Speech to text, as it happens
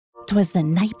'Twas the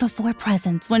night before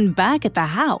presents when back at the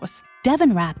house,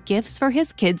 Devin wrapped gifts for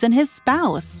his kids and his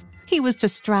spouse. He was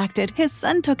distracted. His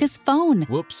son took his phone.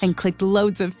 Whoops. And clicked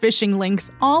loads of phishing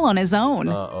links all on his own.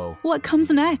 Uh-oh. What comes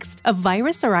next? A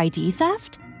virus or ID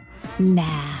theft?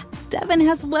 Nah, Devin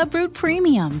has WebRoot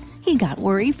Premium. He got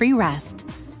worry-free rest.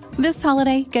 This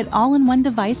holiday, get all-in-one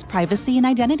device privacy and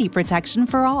identity protection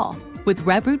for all with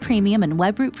WebRoot Premium and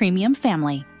WebRoot Premium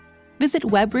Family. Visit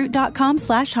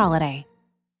webroot.com/holiday.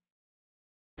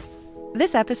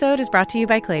 This episode is brought to you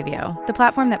by Klaviyo, the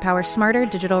platform that powers smarter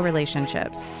digital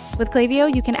relationships. With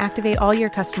Klaviyo, you can activate all your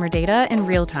customer data in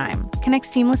real time, connect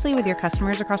seamlessly with your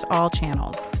customers across all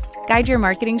channels, guide your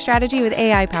marketing strategy with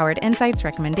AI-powered insights,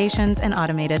 recommendations, and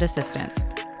automated assistance,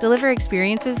 deliver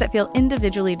experiences that feel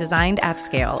individually designed at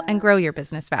scale, and grow your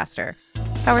business faster.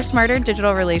 Power smarter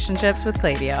digital relationships with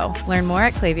Klaviyo. Learn more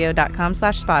at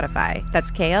klaviyo.com/Spotify.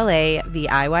 That's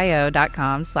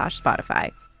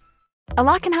KLAVIYO.com/Spotify. A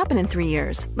lot can happen in 3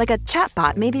 years, like a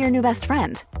chatbot may be your new best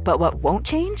friend. But what won't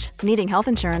change? Needing health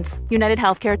insurance. United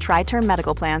Healthcare Tri-Term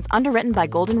Medical Plans, underwritten by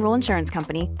Golden Rule Insurance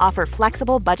Company, offer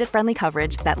flexible, budget-friendly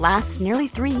coverage that lasts nearly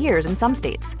 3 years in some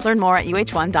states. Learn more at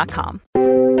UH1.com.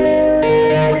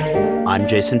 I'm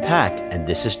Jason Pack, and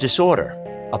this is Disorder,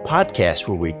 a podcast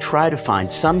where we try to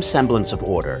find some semblance of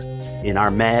order in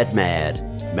our mad world.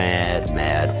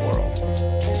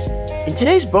 In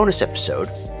today's bonus episode,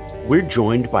 we're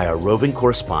joined by our roving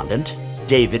correspondent,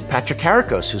 David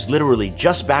Patrikarakos, who's literally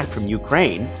just back from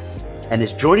Ukraine and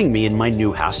is joining me in my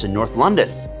new house in North London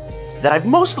that I've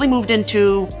mostly moved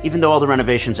into, even though all the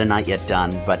renovations are not yet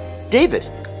done. But David,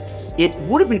 it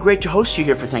would have been great to host you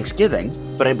here for Thanksgiving,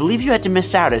 but I believe you had to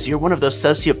miss out as you're one of those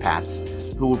sociopaths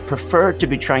who would prefer to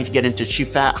be trying to get into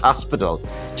Shifa Hospital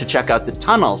to check out the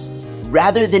tunnels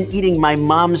rather than eating my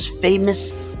mom's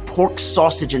famous pork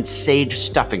sausage and sage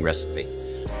stuffing recipe.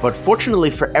 But fortunately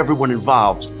for everyone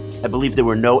involved, I believe there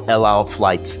were no El Al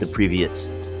flights the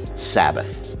previous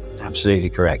Sabbath.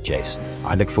 Absolutely correct, Jason.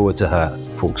 I look forward to her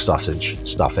pork sausage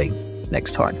stuffing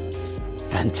next time.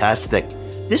 Fantastic.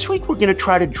 This week, we're going to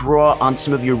try to draw on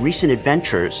some of your recent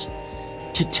adventures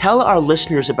to tell our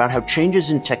listeners about how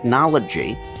changes in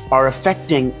technology are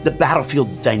affecting the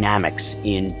battlefield dynamics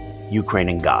in Ukraine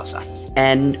and Gaza.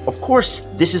 And of course,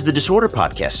 this is the Disorder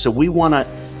Podcast, so we want to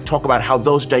talk about how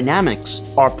those dynamics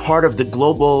are part of the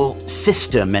global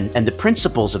system and the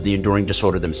principles of the enduring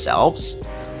disorder themselves,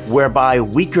 whereby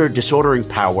weaker disordering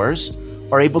powers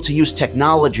are able to use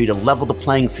technology to level the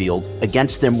playing field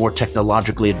against their more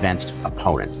technologically advanced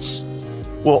opponents.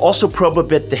 We'll also probe a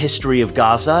bit the history of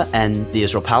Gaza and the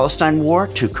Israel-Palestine war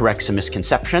to correct some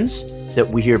misconceptions that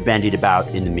we hear bandied about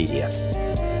in the media.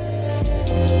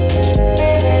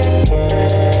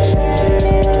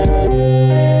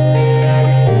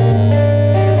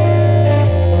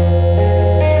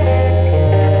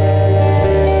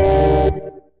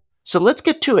 So let's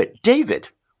get to it. David,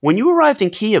 when you arrived in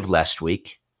Kiev last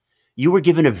week, you were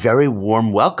given a very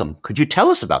warm welcome. Could you tell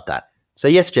us about that? So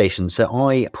yes, Jason. So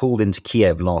I pulled into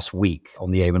Kiev last week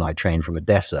on the overnight train from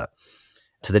Odessa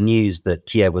to the news that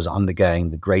Kiev was undergoing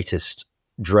the greatest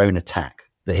drone attack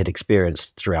that it had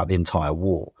experienced throughout the entire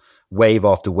war. Wave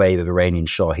after wave of Iranian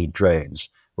Shahid drones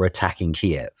were attacking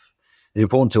Kiev. It's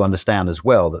important to understand as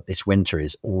well that this winter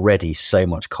is already so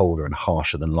much colder and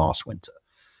harsher than last winter.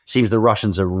 Seems the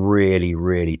Russians are really,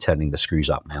 really turning the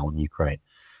screws up now on Ukraine.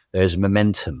 There's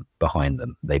momentum behind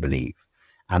them, they believe.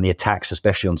 And the attacks,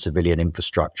 especially on civilian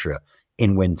infrastructure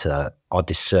in winter, are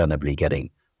discernibly getting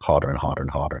harder and harder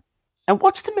and harder. And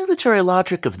what's the military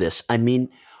logic of this? I mean,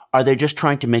 are they just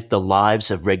trying to make the lives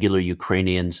of regular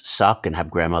Ukrainians suck and have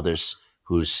grandmothers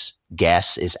whose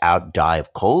gas is out die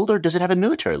of cold? Or does it have a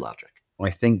military logic? I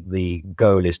think the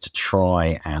goal is to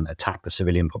try and attack the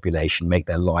civilian population, make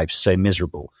their lives so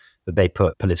miserable that they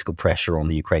put political pressure on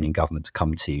the Ukrainian government to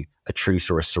come to a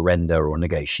truce or a surrender or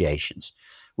negotiations,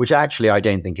 which actually I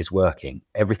don't think is working.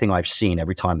 Everything I've seen,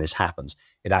 every time this happens,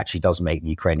 it actually does make the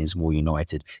Ukrainians more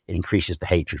united. It increases the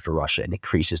hatred for Russia and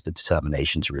increases the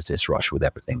determination to resist Russia with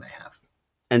everything they have.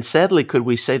 And sadly, could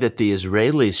we say that the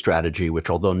Israeli strategy,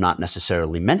 which although not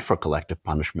necessarily meant for collective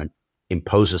punishment,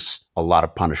 imposes a lot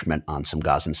of punishment on some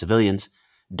Gazan civilians,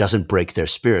 doesn't break their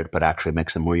spirit, but actually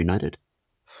makes them more united?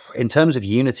 In terms of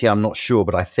unity, I'm not sure,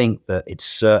 but I think that it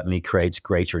certainly creates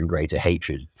greater and greater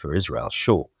hatred for Israel,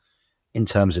 sure. In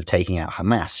terms of taking out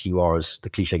Hamas, you are, as the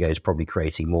cliche goes, probably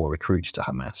creating more recruits to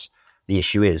Hamas. The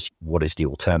issue is, what is the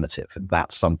alternative? And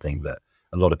that's something that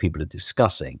a lot of people are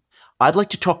discussing. I'd like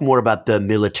to talk more about the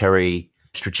military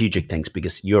strategic things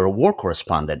because you're a war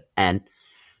correspondent and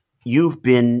you've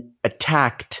been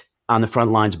attacked on the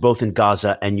front lines, both in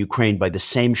Gaza and Ukraine, by the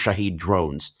same Shahid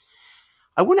drones.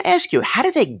 I want to ask you, how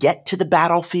do they get to the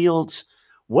battlefields?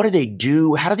 What do they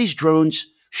do? How do these drones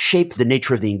shape the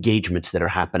nature of the engagements that are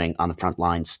happening on the front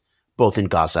lines, both in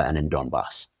Gaza and in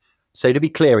Donbass? So to be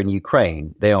clear, in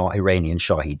Ukraine, they are Iranian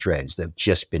Shahid drones that have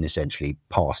just been essentially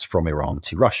passed from Iran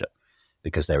to Russia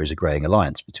because there is a growing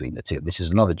alliance between the two. This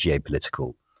is another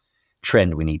geopolitical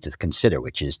trend we need to consider,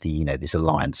 which is this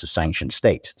alliance of sanctioned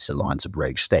states, this alliance of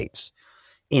rogue states.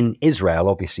 In Israel,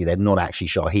 obviously, they're not actually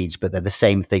Shahids, but they're the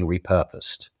same thing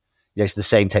repurposed. It's the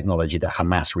same technology that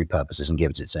Hamas repurposes and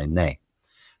gives its own name.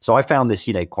 So I found this,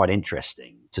 quite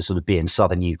interesting to sort of be in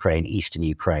southern Ukraine, eastern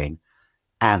Ukraine,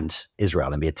 and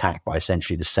Israel and be attacked by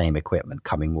essentially the same equipment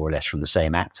coming more or less from the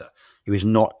same actor, who is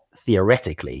not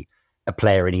theoretically a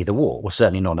player in either war, or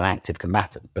certainly not an active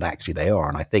combatant, but actually they are.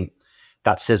 And I think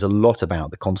that says a lot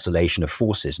about the constellation of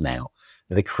forces now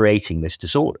that are creating this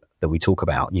disorder that we talk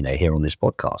about, here on this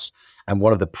podcast. And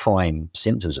one of the prime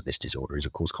symptoms of this disorder is,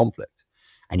 of course, conflict.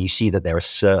 And you see that there are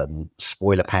certain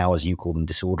spoiler powers, you call them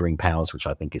disordering powers, which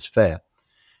I think is fair,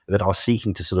 that are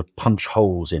seeking to sort of punch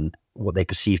holes in what they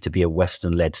perceive to be a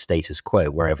Western-led status quo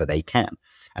wherever they can.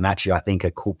 And actually, I think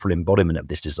a corporal embodiment of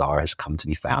this desire has come to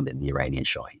be found in the Iranian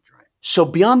Shahid drone. So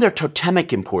beyond their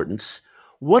totemic importance,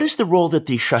 what is the role that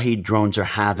these Shahid drones are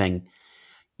having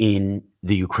in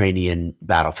the Ukrainian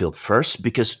battlefield first?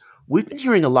 Because we've been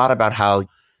hearing a lot about how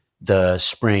the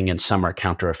spring and summer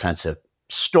counteroffensive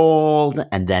stalled,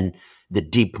 and then the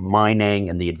deep mining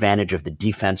and the advantage of the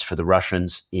defense for the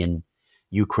Russians in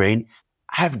Ukraine.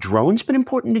 Have drones been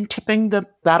important in tipping the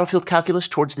battlefield calculus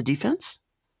towards the defense?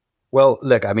 Well,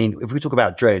 look, if we talk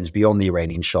about drones beyond the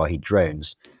Iranian Shahid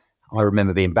drones, I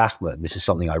remember being in Bakhmut, and this is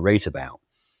something I wrote about.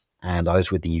 And I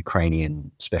was with the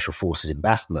Ukrainian special forces in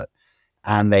Bakhmut,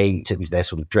 and they took me to their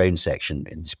sort of drone section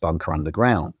in this bunker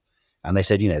underground. And they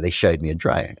said, they showed me a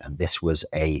drone, and this was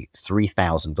a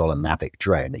 $3,000 Mavic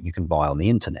drone that you can buy on the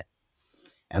internet.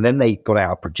 And then they got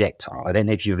out a projectile. I don't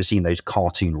know if you've ever seen those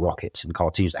cartoon rockets and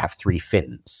cartoons that have three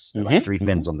fins, like three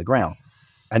fins on the ground.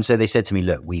 And so they said to me,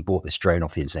 look, we bought this drone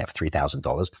off the internet for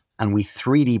 $3,000, and we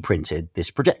 3D printed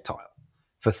this projectile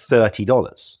for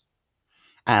 $30.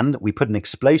 And we put an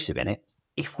explosive in it.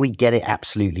 If we get it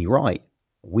absolutely right,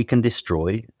 we can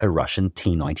destroy a Russian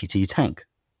T-92 tank.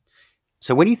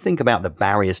 So when you think about the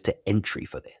barriers to entry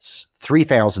for this,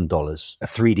 $3,000, a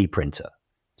 3D printer,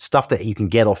 stuff that you can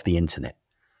get off the internet,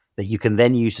 that you can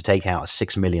then use to take out a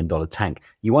 $6 million tank,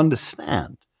 you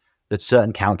understand that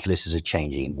certain calculuses are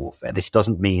changing in warfare. This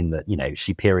doesn't mean that,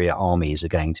 superior armies are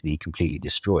going to be completely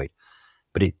destroyed,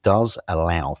 but it does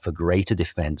allow for greater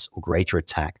defense or greater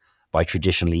attack by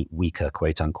traditionally weaker,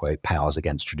 quote unquote, powers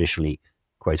against traditionally,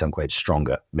 quote unquote,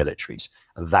 stronger militaries.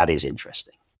 And that is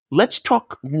interesting. Let's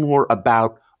talk more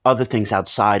about other things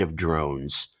outside of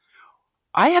drones.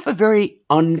 I have a very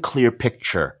unclear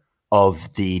picture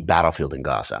of the battlefield in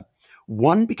Gaza.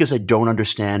 One, because I don't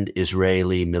understand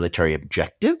Israeli military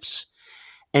objectives.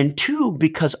 And two,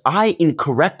 because I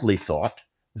incorrectly thought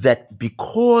that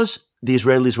because the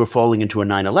Israelis were falling into a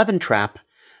 9/11 trap,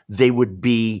 they would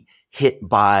be hit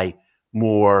by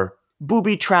more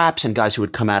booby traps and guys who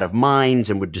would come out of mines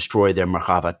and would destroy their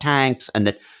Merkava tanks, and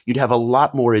that you'd have a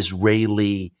lot more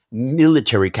Israeli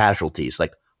military casualties,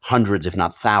 like hundreds, if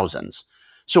not thousands.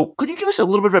 So could you give us a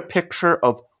little bit of a picture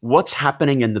of what's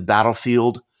happening in the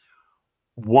battlefield,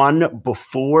 one,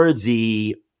 before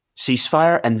the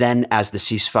ceasefire, and then as the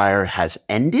ceasefire has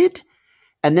ended,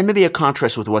 and then maybe a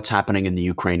contrast with what's happening in the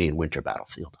Ukrainian winter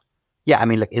battlefield? Yeah,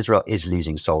 look, Israel is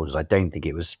losing soldiers. I don't think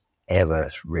it was ever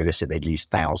realistic they'd lose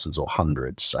thousands or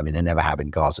hundreds. They never have in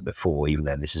Gaza before, even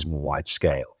though this is more wide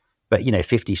scale. But,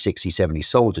 50, 60, 70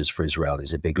 soldiers for Israel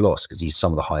is a big loss because these are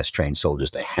some of the highest trained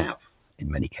soldiers they have in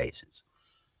many cases.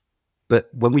 But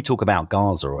when we talk about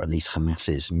Gaza, or at least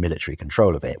Hamas's military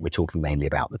control of it, we're talking mainly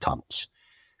about the tunnels.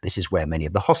 This is where many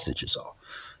of the hostages are.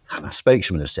 Hamas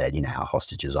spokesmen have said, our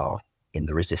hostages are in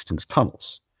the resistance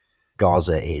tunnels.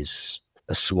 Gaza is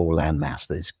a small landmass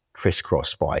that is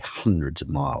crisscrossed by hundreds of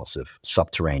miles of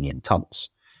subterranean tunnels.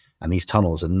 And these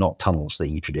tunnels are not tunnels that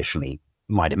you traditionally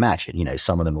might imagine.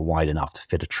 Some of them are wide enough to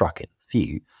fit a truck in,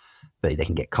 few, but they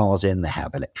can get cars in, they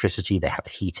have electricity, they have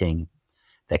heating,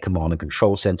 their command and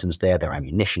control centers there, their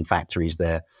ammunition factories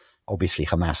there. Obviously,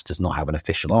 Hamas does not have an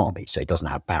official army, so it doesn't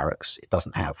have barracks, it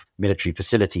doesn't have military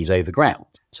facilities overground.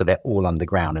 So they're all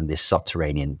underground in this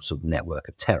subterranean sort of network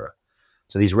of terror.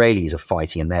 So the Israelis are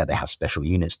fighting in there. They have special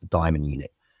units, the Diamond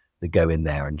Unit, that go in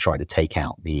there and try to take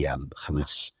out the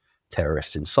Hamas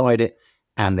terrorists inside it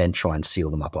and then try and seal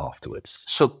them up afterwards.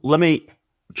 So let me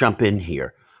jump in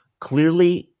here.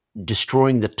 Clearly,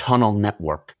 destroying the tunnel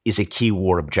network is a key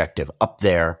war objective up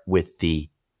there with the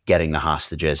getting the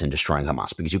hostages and destroying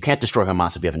Hamas, because you can't destroy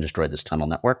Hamas if you haven't destroyed this tunnel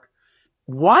network.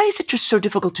 Why is it just so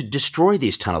difficult to destroy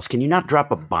these tunnels? Can you not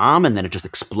drop a bomb and then it just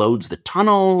explodes the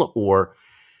tunnel? Or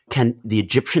can the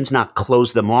Egyptians not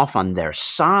close them off on their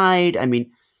side? I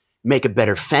mean, make a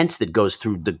better fence that goes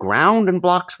through the ground and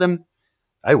blocks them?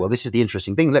 Oh, well, this is the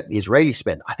interesting thing. Look, the Israelis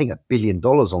spent, I think, $1 billion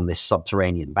on this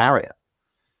subterranean barrier.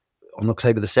 On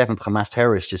October the 7th, Hamas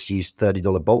terrorists just used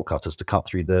 $30 bolt cutters to cut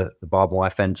through the barbed wire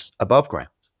fence above ground.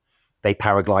 They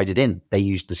paraglided in. They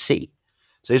used the sea.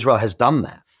 So Israel has done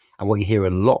that. And what you hear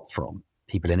a lot from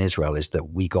people in Israel is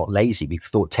that we got lazy. We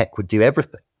thought tech would do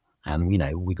everything. And,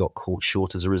 we got caught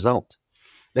short as a result.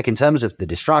 Look, in terms of the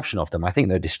destruction of them, I think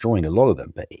they're destroying a lot of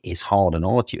them, but it's hard and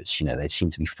arduous. They seem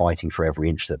to be fighting for every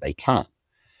inch that they can.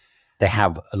 They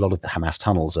have a lot of the Hamas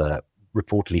tunnels are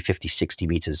reportedly 50, 60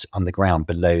 meters underground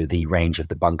below the range of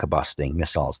the bunker busting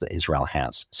missiles that Israel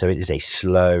has. So it is a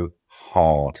slow,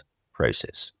 hard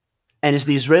process. And is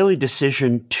the Israeli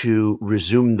decision to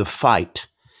resume the fight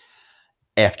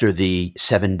after the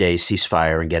 7-day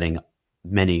ceasefire and getting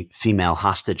many female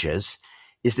hostages,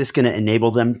 is this going to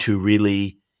enable them to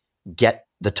really get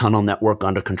the tunnel network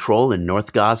under control in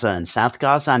North Gaza and South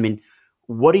Gaza? I mean,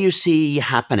 what do you see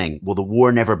happening? Will the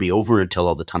war never be over until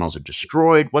all the tunnels are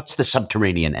destroyed? What's the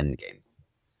subterranean endgame?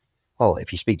 Well,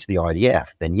 if you speak to the IDF,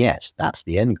 then yes, that's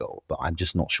the end goal, but I'm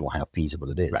just not sure how feasible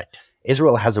it is. Right.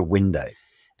 Israel has a window.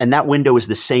 And that window is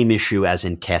the same issue as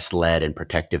in Cast Lead and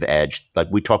Protective Edge, like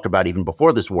we talked about even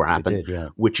before this war happened,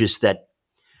 which is that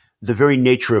the very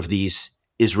nature of these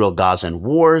Israel-Gazan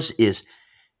wars is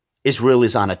Israel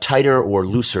is on a tighter or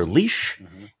looser leash.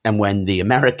 Mm-hmm. And when the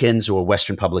Americans or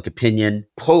Western public opinion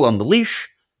pull on the leash,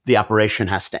 the operation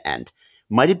has to end.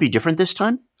 Might it be different this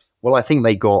time? Well, I think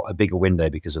they got a bigger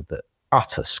window because of the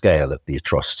utter scale of the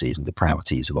atrocities and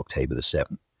depravities of October the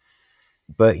 7th.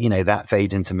 But, that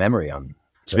fades into memory.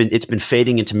 It's been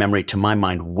fading into memory, to my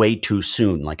mind, way too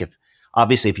soon. Like if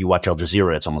you watch Al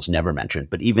Jazeera, it's almost never mentioned.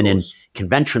 But even in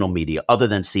conventional media, other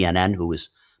than CNN, who is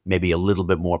maybe a little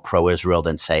bit more pro-Israel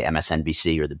than, say,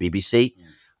 MSNBC or the BBC,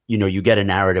 you get a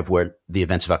narrative where the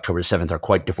events of October 7th are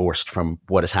quite divorced from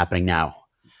what is happening now.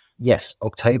 Yes,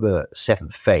 October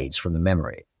 7th fades from the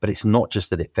memory. But it's not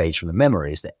just that it fades from the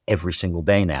memory, it's that every single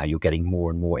day now you're getting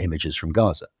more and more images from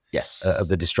Gaza. Yes. Of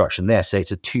the destruction there. So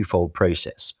it's a twofold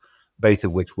process, both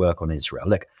of which work on Israel.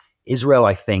 Look, Israel,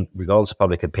 I think, regardless of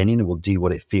public opinion, will do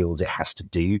what it feels it has to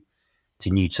do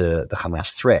to neuter the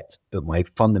Hamas threat. But my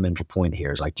fundamental point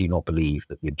here is I do not believe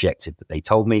that the objective that they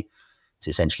told me to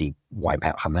essentially wipe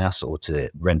out Hamas or to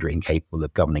render it incapable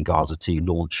of governing Gaza to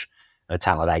launch an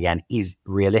attack like that again is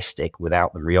realistic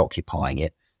without them reoccupying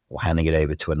it or handing it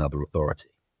over to another authority.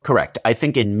 Correct. I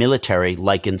think in military,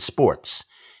 like in sports,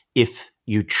 if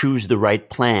you choose the right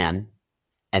plan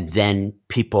and then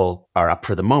people are up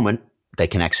for the moment, they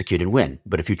can execute and win.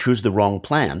 But if you choose the wrong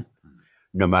plan,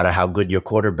 no matter how good your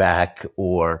quarterback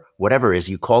or whatever is,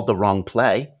 you called the wrong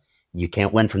play, you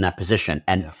can't win from that position.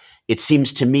 And it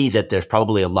seems to me that there's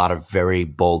probably a lot of very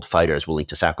bold fighters willing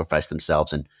to sacrifice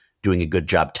themselves and doing a good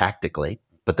job tactically,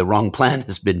 but the wrong plan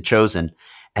has been chosen,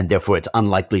 and therefore it's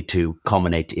unlikely to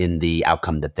culminate in the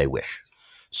outcome that they wish.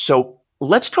 So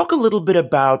let's talk a little bit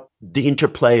about the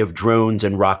interplay of drones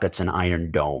and rockets and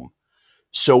Iron Dome.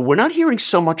 So we're not hearing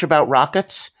so much about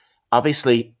rockets.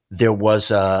 Obviously, there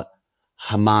was a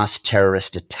Hamas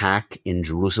terrorist attack in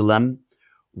Jerusalem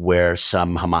where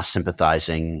some Hamas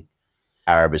sympathizing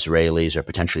Arab Israelis or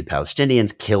potentially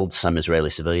Palestinians killed some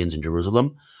Israeli civilians in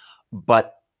Jerusalem.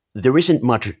 But there isn't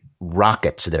much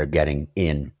rockets that are getting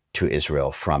in to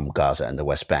Israel from Gaza and the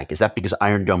West Bank. Is that because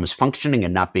Iron Dome is functioning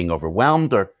and not being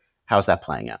overwhelmed, or how's that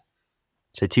playing out?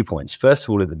 So 2 points. First of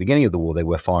all, at the beginning of the war, they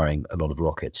were firing a lot of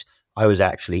rockets. I was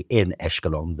actually in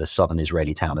Ashkelon, the southern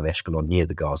Israeli town of Ashkelon near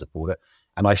the Gaza border,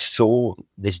 and I saw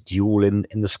this duel in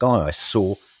the sky. I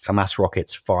saw Hamas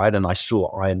rockets fired, and I saw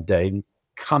Iron Dome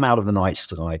come out of the night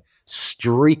sky,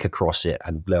 streak across it,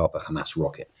 and blow up a Hamas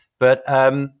rocket. But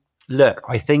look,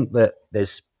 I think that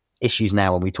there's issues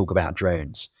now when we talk about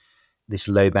drones, this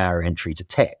low barrier entry to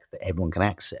tech that everyone can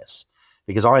access,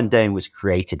 because Iron Dome was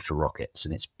created for rockets,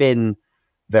 and it's been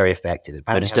very effective.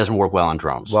 But it doesn't work well on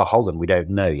drones. Well, hold on, we don't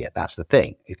know yet. That's the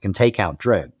thing. It can take out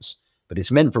drones, but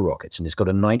it's meant for rockets, and it's got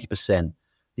a 90%.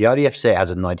 The IDF say it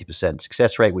has a 90%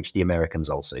 success rate, which the Americans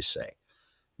also say.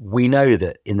 We know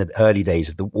that in the early days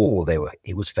of the war,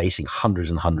 it was facing hundreds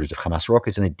and hundreds of Hamas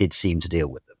rockets, and it did seem to deal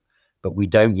with them. But we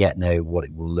don't yet know what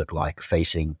it will look like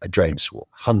facing a drone swarm,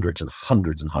 hundreds and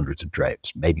hundreds and hundreds of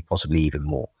drones, maybe possibly even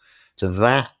more. So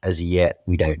that, as yet,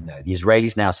 we don't know. The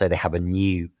Israelis now say they have a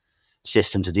new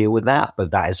system to deal with that,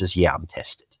 but that is as yet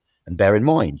untested. And bear in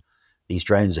mind, These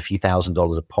drones, a few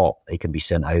 $1,000s a pop, they can be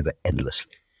sent over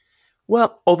endlessly.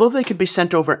 Well, although they could be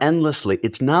sent over endlessly,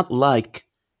 it's not like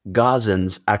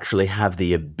Gazans actually have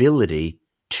the ability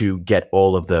to get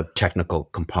all of the technical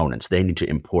components. They need to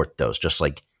import those, just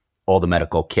like all the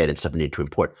medical kit and stuff they need to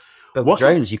import. But with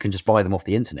drones, you can just buy them off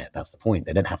the internet. That's the point.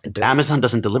 They don't have to do Amazon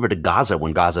doesn't deliver to Gaza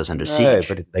when Gaza's under siege.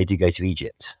 No, but they do go to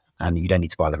Egypt. And you don't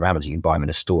need to buy them from Amazon. You can buy them in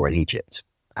a store in Egypt.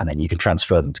 And then you can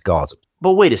transfer them to Gaza.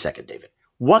 But wait a second, David.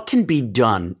 What can be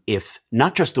done if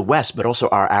not just the West, but also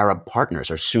our Arab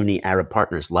partners, our Sunni Arab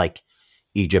partners like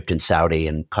Egypt and Saudi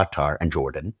and Qatar and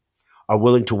Jordan, are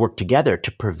willing to work together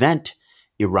to prevent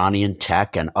Iranian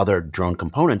tech and other drone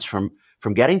components from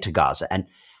getting to Gaza? And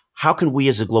how can we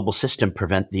as a global system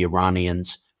prevent the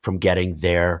Iranians from getting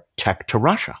their tech to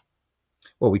Russia?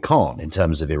 Well, we can't in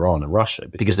terms of Iran and Russia.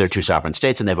 Because they're two sovereign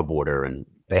states and they have a border and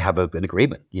they have an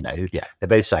agreement, Yeah. They're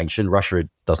both sanctioned. Russia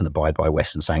doesn't abide by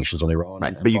Western sanctions on Iran.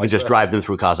 Right. But you can just drive them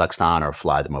through Kazakhstan or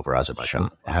fly them over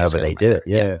Azerbaijan. However they do it,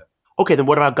 yeah. Okay, then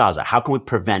what about Gaza? How can we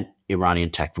prevent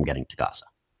Iranian tech from getting to Gaza?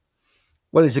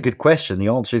 Well, it's a good question. The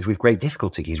answer is with great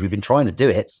difficulty because we've been trying to do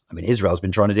it. I mean, Israel's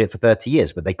been trying to do it for 30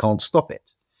 years, but they can't stop it.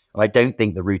 And I don't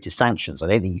think the route is sanctions. I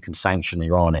don't think you can sanction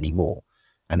Iran anymore.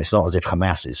 And it's not as if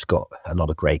Hamas has got a lot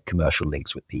of great commercial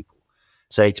links with people.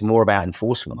 So it's more about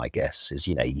enforcement, I guess, is,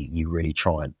 you really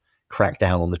try and crack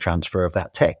down on the transfer of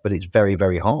that tech. But it's very,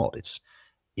 very hard. It's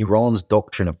Iran's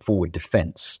doctrine of forward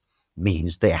defense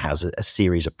means that it has a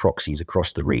series of proxies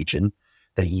across the region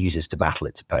that it uses to battle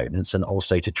its opponents and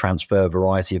also to transfer a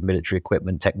variety of military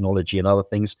equipment, technology, and other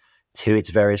things to its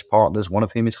various partners, one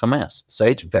of whom is Hamas. So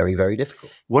it's very, very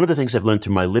difficult. One of the things I've learned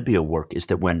through my Libya work is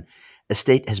that when a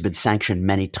state has been sanctioned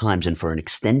many times and for an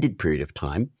extended period of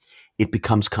time, it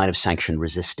becomes kind of sanction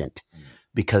resistant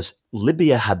because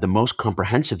Libya had the most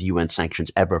comprehensive UN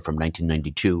sanctions ever from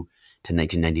 1992 to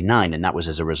 1999, and that was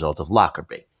as a result of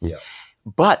Lockerbie. Yeah.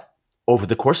 But over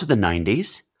the course of the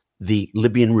 90s, the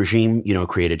Libyan regime,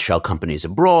 created shell companies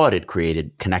abroad. It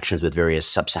created connections with various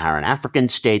sub-Saharan African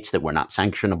states that were not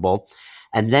sanctionable.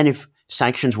 And then if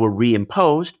sanctions were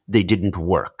reimposed, they didn't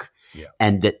work. Yeah.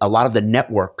 And that a lot of the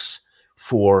networks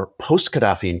for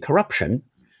post-Gaddafian corruption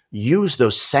use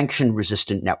those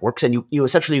sanction-resistant networks. And you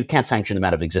essentially, you can't sanction them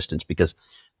out of existence because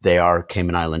they are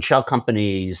Cayman Island shell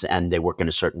companies and they work in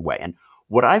a certain way. And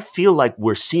what I feel like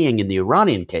we're seeing in the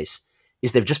Iranian case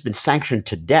is they've just been sanctioned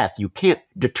to death. You can't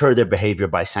deter their behavior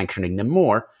by sanctioning them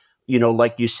more.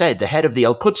 Like you said, the head of the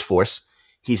Al-Quds force,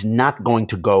 he's not going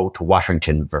to go to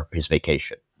Washington for his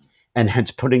vacation. And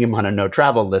hence putting him on a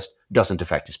no-travel list doesn't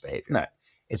affect his behavior. No.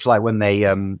 It's like when they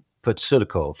put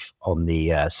Sudakov on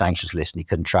the sanctions list and he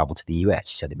couldn't travel to the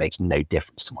US. He said, it makes no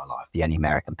difference to my life. The only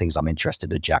American things I'm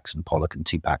interested in are Jackson Pollock and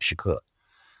Tupac Shakur,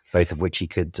 both of which he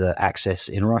could access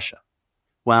in Russia.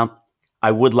 Well,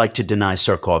 I would like to deny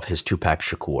Surkov his Tupac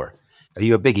Shakur. Are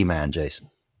you a Biggie man, Jason?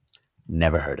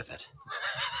 Never heard of it.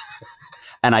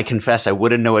 And I confess I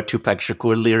wouldn't know a Tupac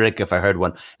Shakur lyric if I heard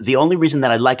one. The only reason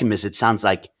that I like him is it sounds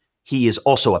like he is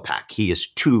also a pack. He is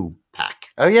two-pack.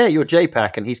 Oh, yeah, you're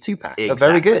J-Pack and he's two-pack. Exactly.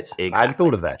 Very good. Exactly. I hadn't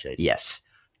thought of that, Jason. Yes.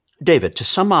 David, to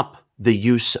sum up the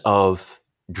use of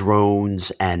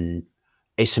drones and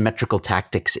asymmetrical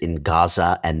tactics in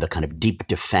Gaza and the kind of deep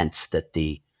defense that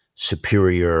the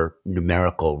superior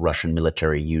numerical Russian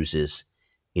military uses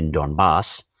in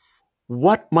Donbass,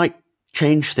 what might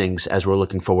change things as we're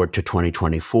looking forward to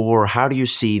 2024? How do you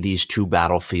see these two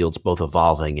battlefields both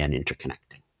evolving and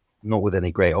interconnecting? Not with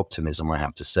any great optimism, I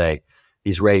have to say.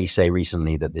 The Israelis say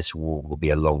recently that this war will be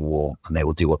a long war and they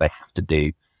will do what they have to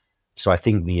do. So I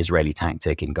think the Israeli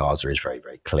tactic in Gaza is very,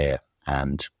 very clear,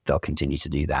 and they'll continue to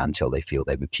do that until they feel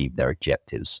they've achieved their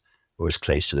objectives or as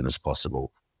close to them as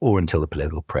possible, or until the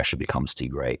political pressure becomes too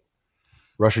great.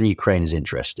 Russia and Ukraine is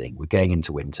interesting. We're going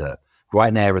into winter.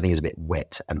 Right now, everything is a bit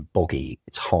wet and boggy.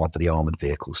 It's hard for the armored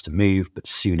vehicles to move, but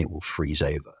soon it will freeze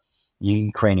over.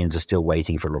 Ukrainians are still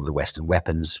waiting for a lot of the Western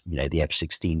weapons, the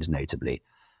F-16s notably.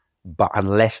 But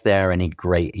unless there are any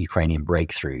great Ukrainian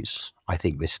breakthroughs, I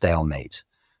think this stalemate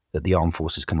that the Armed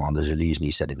Forces Commander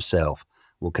Zaluzhny said himself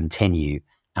will continue.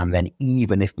 And then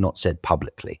even if not said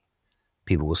publicly,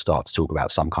 people will start to talk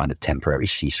about some kind of temporary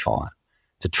ceasefire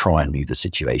to try and move the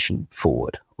situation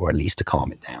forward, or at least to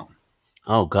calm it down.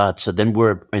 Oh, God. So then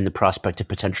we're in the prospect of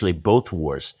potentially both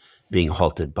wars being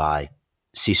halted by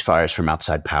ceasefires from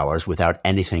outside powers without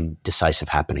anything decisive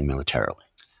happening militarily.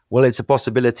 Well, it's a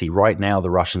possibility. Right now, the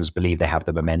Russians believe they have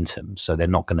the momentum, so they're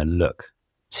not going to look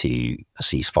to a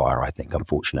ceasefire, I think,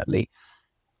 unfortunately.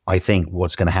 I think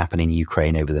what's going to happen in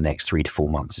Ukraine over the next 3 to 4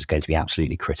 months is going to be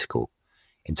absolutely critical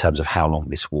in terms of how long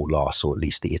this war lasts, or at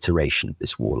least the iteration of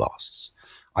this war lasts.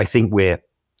 I think we're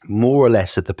more or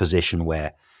less at the position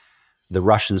where the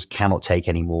Russians cannot take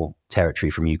any more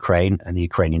territory from Ukraine and the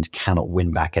Ukrainians cannot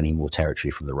win back any more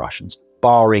territory from the Russians,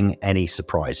 barring any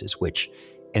surprises, which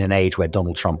in an age where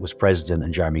Donald Trump was president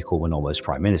and Jeremy Corbyn almost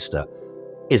prime minister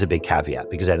is a big caveat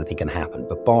because anything can happen.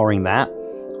 But barring that,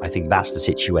 I think that's the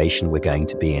situation we're going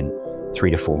to be in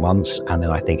 3 to 4 months. And then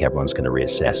I think everyone's going to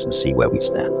reassess and see where we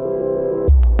stand.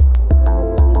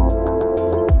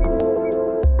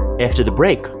 After the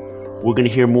break, we're going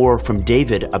to hear more from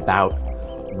David about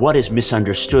what is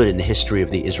misunderstood in the history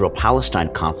of the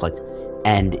Israel-Palestine conflict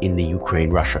and in the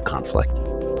Ukraine-Russia conflict.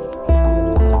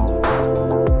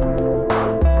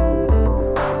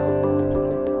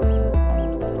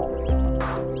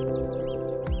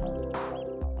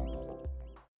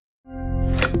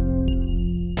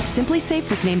 SimpliSafe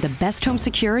was named the best home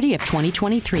security of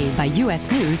 2023 by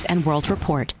U.S. News and World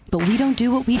Report. But we don't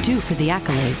do what we do for the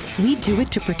accolades. We do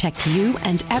it to protect you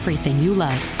and everything you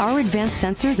love. Our advanced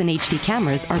sensors and HD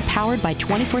cameras are powered by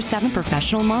 24/7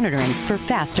 professional monitoring for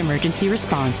fast emergency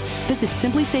response. Visit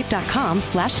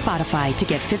simplysafe.com/Spotify to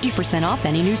get 50% off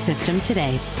any new system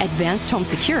today. Advanced home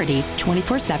security,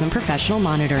 24/7 professional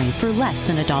monitoring for less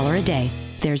than $1 a day.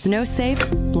 There's no safe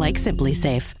like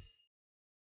SimpliSafe.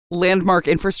 Landmark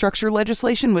infrastructure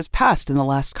legislation was passed in the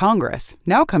last Congress.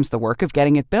 Now comes the work of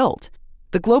getting it built.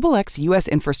 The Global X U.S.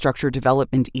 Infrastructure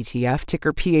Development ETF,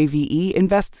 ticker PAVE,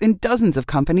 invests in dozens of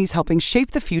companies helping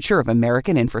shape the future of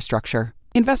American infrastructure.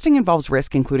 Investing involves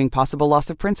risk, including possible loss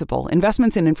of principal.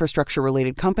 Investments in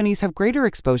infrastructure-related companies have greater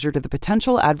exposure to the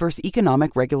potential adverse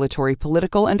economic, regulatory,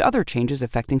 political, and other changes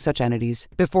affecting such entities.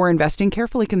 Before investing,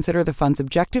 carefully consider the fund's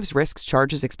objectives, risks,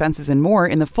 charges, expenses, and more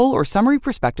in the full or summary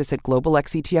prospectus at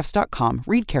globalxetfs.com.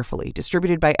 Read carefully.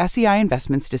 Distributed by SEI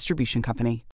Investments Distribution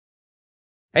Company.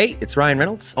 Hey, it's Ryan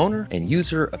Reynolds, owner and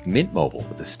user of Mint Mobile,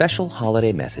 with a special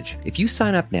holiday message. If you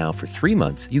sign up now for 3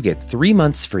 months, you get 3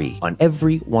 months free on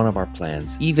every one of our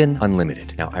plans, even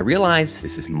unlimited. Now, I realize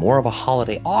this is more of a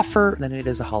holiday offer than it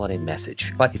is a holiday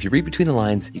message. But if you read between the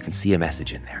lines, you can see a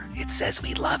message in there. It says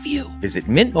we love you. Visit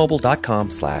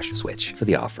mintmobile.com/switch for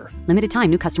the offer. Limited time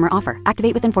new customer offer.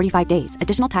 Activate within 45 days.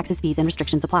 Additional taxes, fees, and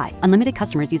restrictions apply. Unlimited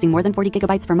customers using more than 40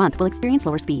 gigabytes per month will experience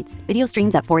lower speeds. Video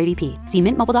streams at 480p. See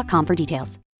mintmobile.com for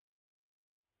details.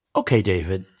 Okay,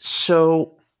 David.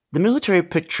 So the military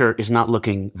picture is not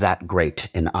looking that great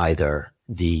in either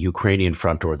the Ukrainian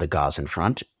front or the Gazan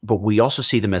front, but we also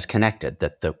see them as connected,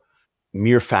 that the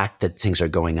mere fact that things are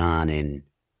going on in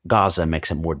Gaza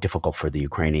makes it more difficult for the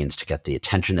Ukrainians to get the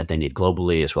attention that they need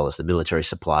globally, as well as the military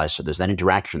supplies. So there's that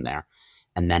interaction there.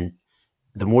 And then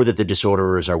the more that the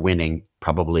disorderers are winning,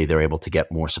 probably they're able to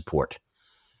get more support.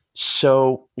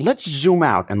 So let's zoom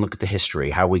out and look at the history,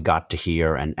 how we got to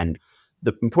here, and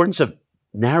the importance of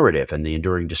narrative and the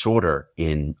enduring disorder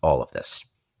in all of this.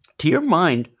 To your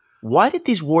mind, why did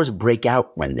these wars break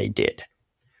out when they did?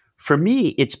 For me,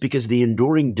 it's because the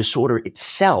enduring disorder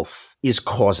itself is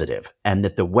causative, and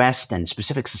that the West and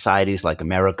specific societies like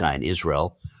America and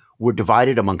Israel were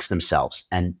divided amongst themselves,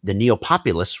 and the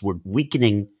neo-populists were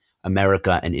weakening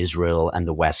America and Israel and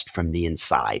the West from the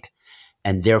inside.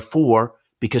 And therefore,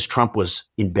 because Trump was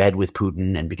in bed with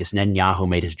Putin and because Netanyahu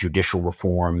made his judicial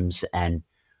reforms and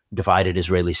divided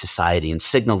Israeli society and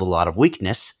signaled a lot of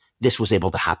weakness, this was able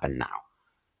to happen now.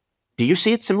 Do you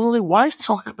see it similarly? Why is this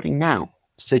all happening now?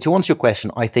 So to answer your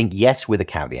question, I think yes, with a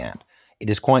caveat. It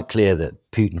is quite clear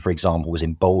that Putin, for example, was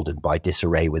emboldened by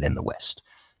disarray within the West.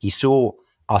 He saw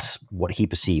us, what he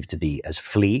perceived to be as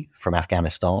flee from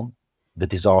Afghanistan, the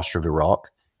disaster of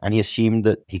Iraq, and he assumed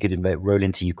that he could roll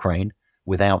into Ukraine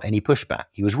without any pushback.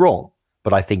 He was wrong,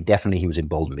 but I think definitely he was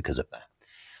emboldened because of that.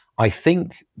 I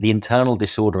think the internal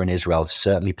disorder in Israel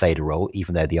certainly played a role,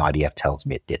 even though the IDF tells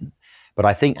me it didn't. But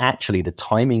I think actually the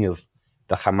timing of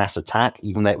the Hamas attack,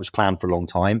 even though it was planned for a long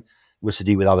time, was to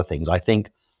do with other things. I think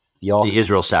the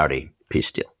Israel-Saudi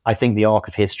peace deal. I think the arc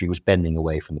of history was bending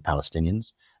away from the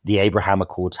Palestinians. The Abraham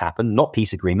Accords happened, not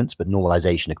peace agreements, but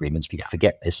normalization agreements. People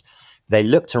forget this. They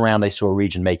looked around, they saw a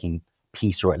region making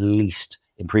peace or at least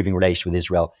improving relations with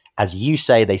Israel. As you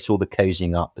say, they saw the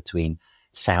cozying up between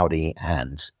Saudi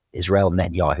and Israel,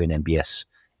 Netanyahu and MBS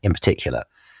in particular.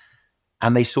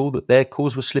 And they saw that their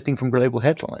cause was slipping from global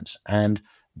headlines. And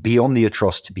beyond the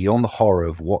atrocity, beyond the horror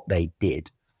of what they did,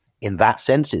 in that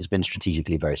sense, it's been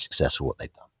strategically very successful what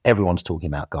they've done. Everyone's talking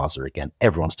about Gaza again.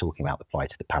 Everyone's talking about the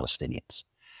plight of the Palestinians.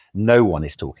 No one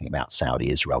is talking about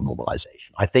Saudi-Israel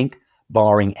normalization. I think,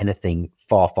 barring anything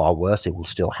far, far worse, it will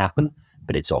still happen,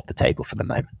 but it's off the table for the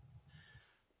moment.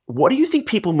 What do you think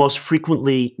people most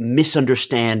frequently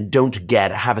misunderstand, don't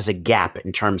get, have as a gap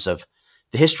in terms of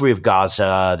the history of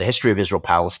Gaza, the history of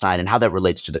Israel-Palestine, and how that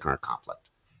relates to the current conflict?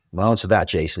 My answer to that,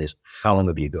 Jason, is how long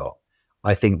have you got?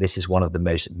 I think this is one of the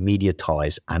most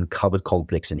mediatized and covered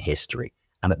conflicts in history,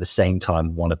 and at the same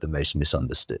time, one of the most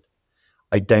misunderstood.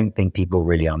 I don't think people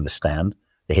really understand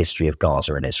the history of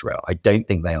Gaza and Israel. I don't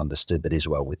think they understood that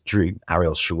Israel withdrew.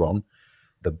 Ariel Sharon,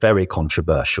 the very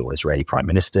controversial Israeli prime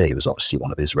minister, he was obviously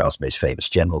one of Israel's most famous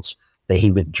generals, that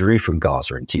he withdrew from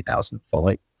Gaza in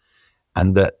 2005,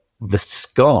 and that the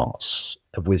scars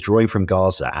of withdrawing from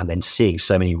Gaza and then seeing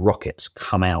so many rockets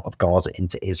come out of Gaza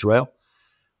into Israel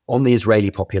on the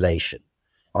Israeli population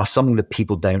are something that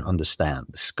people don't understand.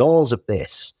 The scars of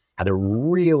this had a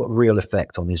real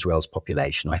effect on Israel's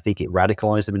population. I think it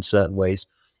radicalized them in certain ways.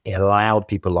 It allowed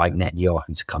people like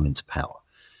Netanyahu to come into power.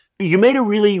 You made a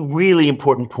really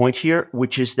important point here,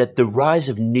 which is that the rise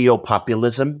of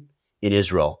neo-populism in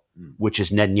Israel, which is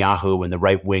Netanyahu and the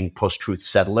right-wing post-truth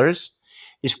settlers,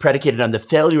 is predicated on the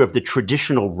failure of the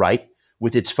traditional right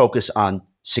with its focus on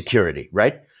security,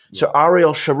 right? Yeah. So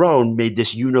Ariel Sharon made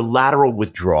this unilateral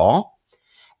withdrawal,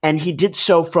 and he did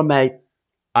so from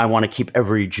I want to keep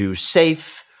every Jew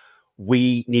safe.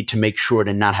 We need to make sure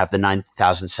to not have the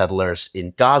 9,000 settlers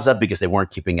in Gaza because they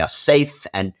weren't keeping us safe,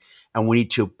 and we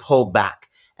need to pull back.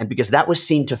 And because that was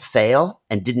seen to fail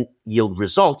and didn't yield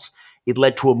results, it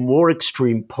led to a more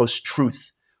extreme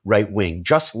post-truth right wing,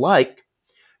 just like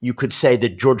you could say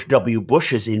that George W.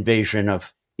 Bush's invasion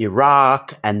of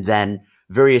Iraq and then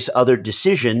various other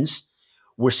decisions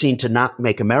were seen to not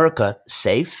make America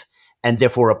safe, and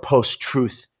therefore a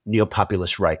post-truth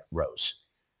neo-populist right rose.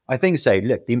 I think so.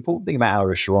 Look, the important thing about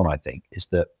Ariel Sharon, I think, is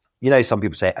that, some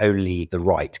people say only the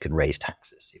right can raise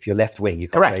taxes. If you're left-wing, you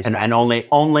can't raise taxes. And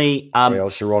only Ariel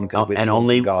Sharon could withdraw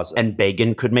from Gaza. And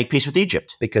Begin could make peace with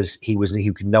Egypt. Because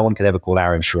no one could ever call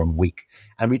Ariel Sharon weak.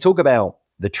 And we talk about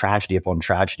the tragedy upon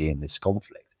tragedy in this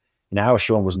conflict. Ariel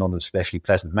Sharon was not an especially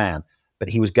pleasant man, but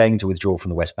he was going to withdraw from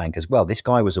the West Bank as well. This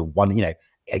guy was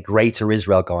a greater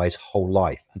Israel guy his whole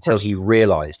life until he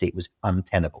realized it was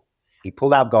untenable. He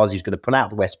pulled out Gaza. He was going to pull out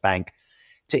the West Bank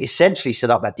to essentially set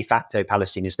up that de facto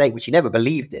Palestinian state, which he never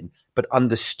believed in, but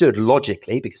understood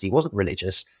logically because he wasn't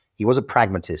religious. He was a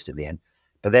pragmatist in the end.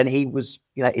 But then he was,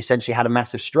 essentially had a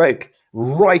massive stroke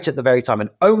right at the very time,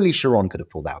 and only Sharon could have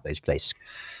pulled out those places.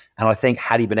 And I think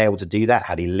had he been able to do that,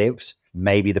 had he lived,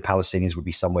 maybe the Palestinians would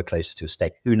be somewhere closer to a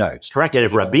state. Who knows? Correct. And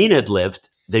if Rabin had lived,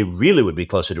 they really would be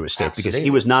closer to a state. Absolutely. Because he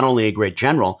was not only a great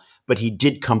general, but he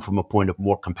did come from a point of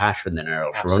more compassion than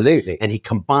Ariel Sharon. Absolutely. And he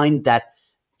combined that,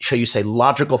 shall you say,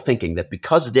 logical thinking that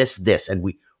because this,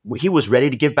 and he was ready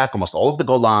to give back almost all of the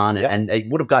Golan, and they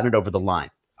would have gotten it over the line.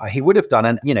 He would have done.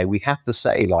 And, we have to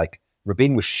say,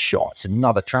 Rabin was shot. It's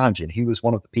another tragedy. He was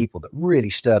one of the people that really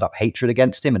stirred up hatred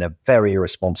against him in a very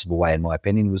irresponsible way, in my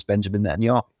opinion, was Benjamin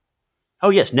Netanyahu.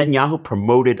 Oh, yes. Netanyahu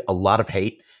promoted a lot of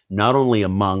hate, not only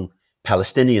among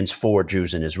Palestinians for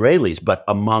Jews and Israelis, but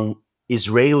among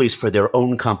Israelis for their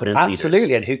own competent leaders.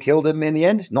 Absolutely. And who killed him in the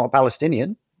end? Not a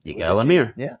Palestinian. Yigal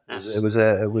Amir. Yeah. Yes. It was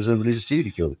a religious Jew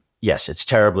who killed him. Yes, it's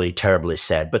terribly, terribly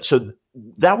sad. But so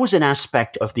that was an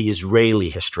aspect of the Israeli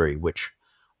history, which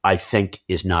I think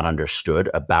is not understood,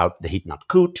 about the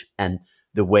Hitnatkut and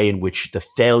the way in which the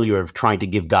failure of trying to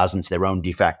give Gazans their own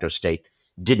de facto state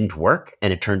didn't work.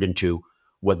 And it turned into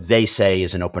what they say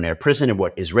is an open-air prison and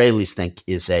what Israelis think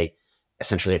is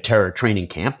essentially a terror training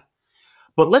camp.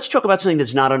 But let's talk about something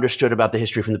that's not understood about the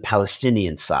history from the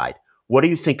Palestinian side. What do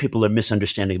you think people are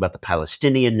misunderstanding about the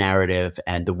Palestinian narrative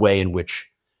and the way in which,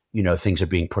 things are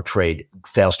being portrayed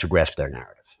fails to grasp their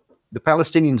narrative? The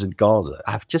Palestinians in Gaza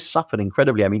have just suffered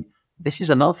incredibly. I mean, this is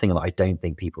another thing that I don't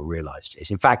think people realize,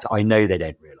 Jason. In fact, I know they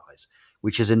don't realize,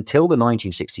 which is until the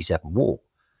 1967 war,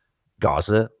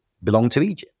 Gaza belonged to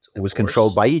Egypt. It was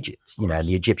controlled by Egypt. And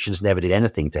the Egyptians never did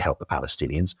anything to help the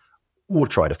Palestinians or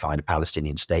try to find a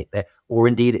Palestinian state there, or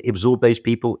indeed absorb those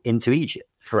people into Egypt.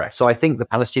 Correct. So I think the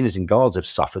Palestinians in Gaza have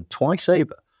suffered twice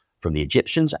over from the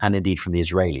Egyptians and indeed from the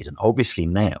Israelis. And obviously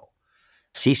now,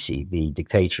 Sisi, the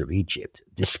dictator of Egypt,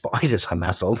 despises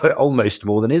Hamas almost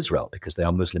more than Israel because they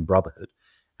are Muslim Brotherhood.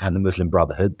 And the Muslim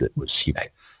Brotherhood that was,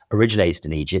 originated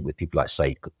in Egypt with people like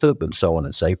Sayyid Qutb and so on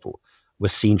and so forth,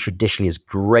 was seen traditionally as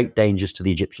great dangers to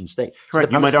the Egyptian state.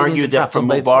 Correct. So you might argue that from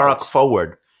Mubarak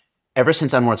forward, ever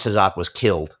since Anwar Sadat was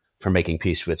killed for making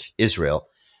peace with Israel,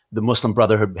 the Muslim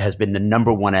Brotherhood has been the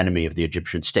number one enemy of the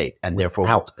Egyptian state. And therefore,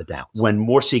 without a doubt, when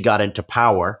Morsi got into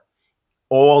power,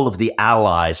 all of the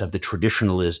allies of the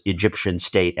traditional Egyptian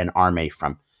state and army,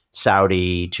 from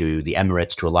Saudi to the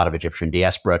Emirates to a lot of Egyptian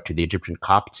diaspora to the Egyptian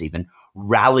Copts even,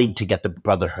 rallied to get the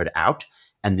Brotherhood out.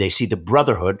 And they see the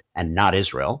Brotherhood, and not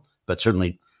Israel, but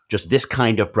certainly just this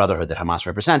kind of brotherhood that Hamas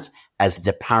represents, as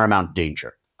the paramount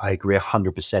danger. I agree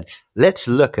 100%. Let's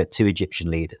look at two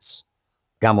Egyptian leaders,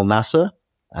 Gamal Nasser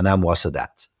and Anwar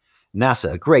Sadat. Nasser,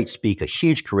 a great speaker,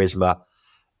 huge charisma,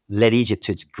 led Egypt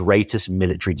to its greatest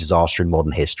military disaster in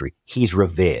modern history. He's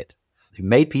revered. Who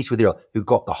made peace with Israel, who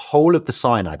got the whole of the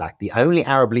Sinai back. The only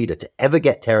Arab leader to ever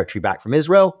get territory back from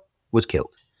Israel was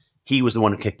killed. He was the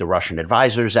one who kicked the Russian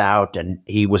advisors out, and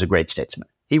he was a great statesman.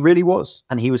 He really was.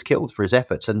 And he was killed for his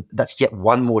efforts. And that's yet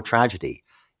one more tragedy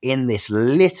in this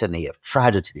litany of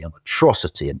tragedy and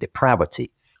atrocity and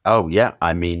depravity. Oh, yeah.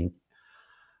 I mean,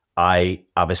 I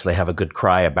obviously have a good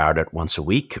cry about it once a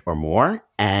week or more.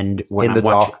 And when in the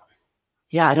dark.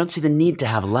 Yeah, I don't see the need to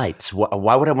have lights.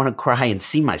 Why would I want to cry and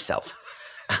see myself?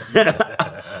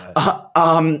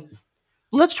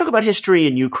 Let's talk about history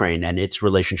in Ukraine and its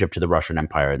relationship to the Russian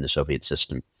Empire and the Soviet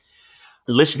system.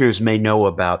 Listeners may know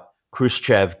about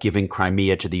Khrushchev giving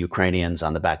Crimea to the Ukrainians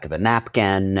on the back of a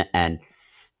napkin, and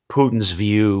Putin's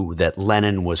view that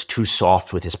Lenin was too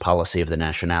soft with his policy of the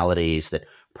nationalities that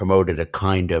promoted a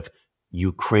kind of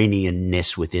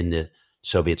Ukrainianness within the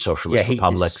Soviet Socialist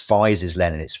republics. He despises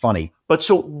Lenin. It's funny. But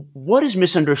so what is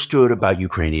misunderstood about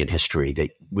Ukrainian history that,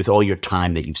 with all your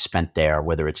time that you've spent there,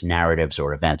 whether it's narratives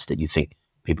or events that you think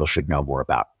people should know more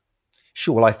about?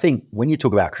 Sure. Well, I think when you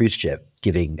talk about Khrushchev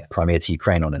giving Crimea to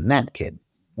Ukraine on a napkin,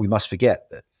 we must forget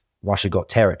that Russia got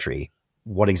territory.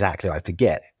 What exactly, I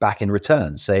forget, back in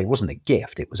return. So it wasn't a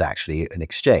gift. It was actually an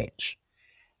exchange.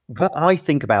 But I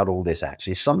think about all this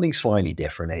actually is something slightly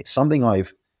different. It's something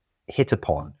I've hit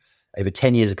upon over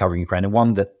 10 years of covering Ukraine, and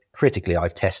one that critically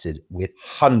I've tested with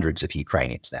hundreds of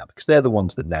Ukrainians now, because they're the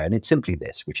ones that know. And it's simply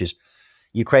this, which is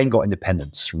Ukraine got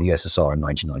independence from the USSR in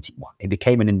 1991. It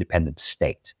became an independent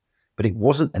state, but it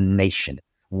wasn't a nation.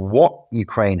 What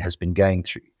Ukraine has been going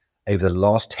through over the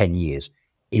last 10 years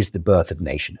is the birth of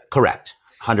nationhood. Correct.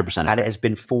 100%. And it has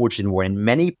been forged in war. In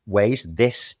many ways,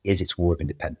 this is its war of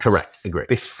independence. Correct. Agree.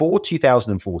 Before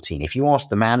 2014, if you ask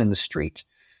the man in the street,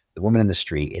 the woman in the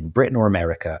street in Britain or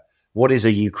America, what is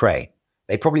a Ukraine?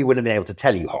 They probably wouldn't have been able to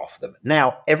tell you half of them.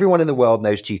 Now, everyone in the world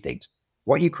knows two things: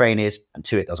 what Ukraine is, and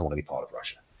two, it doesn't want to be part of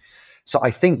Russia. So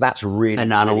I think that's really— And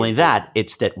not really only important. that,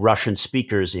 it's that Russian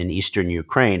speakers in Eastern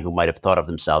Ukraine who might have thought of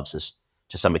themselves as,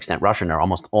 to some extent, Russian are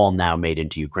almost all now made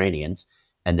into Ukrainians.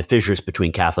 And the fissures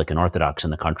between Catholic and Orthodox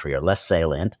in the country are less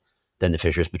salient than the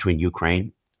fissures between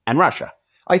Ukraine and Russia.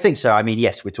 I think so. I mean,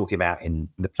 yes, we're talking about in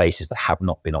the places that have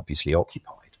not been obviously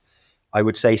occupied. I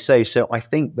would say so. So I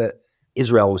think that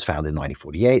Israel was founded in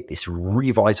 1948, this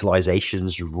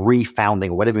revitalizations, refounding,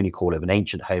 or whatever you call it, of an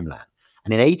ancient homeland.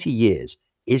 And in 80 years,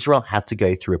 Israel had to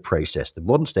go through a process, the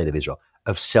modern state of Israel,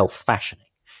 of self-fashioning.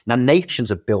 Now,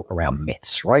 nations are built around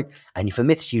myths, right? And for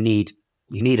myths, you need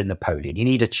a Napoleon, you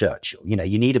need a Churchill, you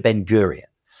need a Ben Gurion.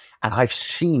 And I've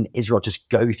seen Israel just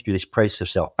go through this process of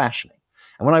self-fashioning.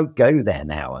 And when I go there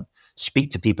now and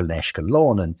speak to people in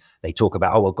Ashkelon, and they talk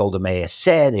about, oh, well, Golda Meir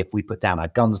said, if we put down our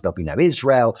guns, there'll be no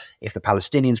Israel. If the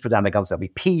Palestinians put down their guns, there'll be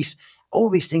peace. All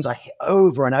these things I hear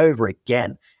over and over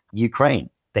again. Ukraine,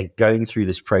 they're going through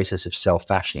this process of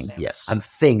self-fashioning. Yes. And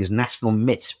things, national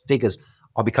myths, figures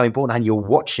are becoming important, and you're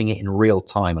watching it in real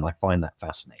time. And I find that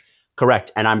fascinating.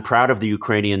 Correct. And I'm proud of the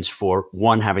Ukrainians for,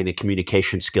 one, having the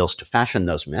communication skills to fashion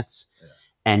those myths,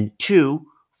 and two,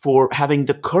 for having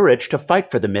the courage to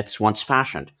fight for the myths once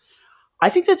fashioned. I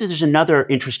think that there's another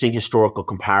interesting historical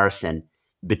comparison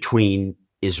between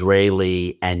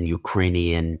Israeli and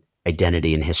Ukrainian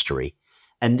identity and history.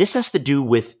 And this has to do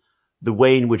with the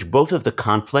way in which both of the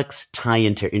conflicts tie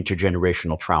into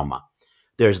intergenerational trauma.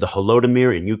 There's the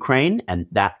Holodomor in Ukraine, and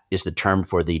that is the term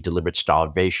for the deliberate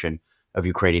starvation of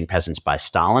Ukrainian peasants by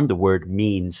Stalin. The word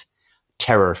means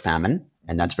terror famine,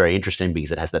 and that's very interesting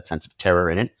because it has that sense of terror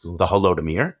in it, the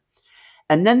Holodomor.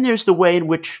 And then there's the way in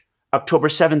which October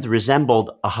 7th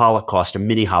resembled a Holocaust, a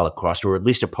mini Holocaust, or at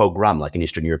least a pogrom, like an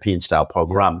Eastern European style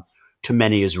pogrom, to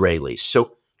many Israelis.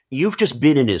 So you've just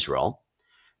been in Israel.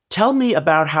 Tell me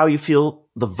about how you feel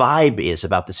the vibe is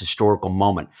about this historical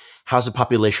moment. How's the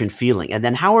population feeling? And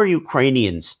then how are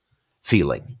Ukrainians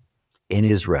feeling? In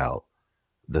Israel,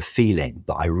 the feeling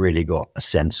that I really got a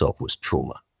sense of was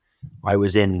trauma. I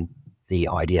was in the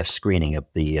IDF screening of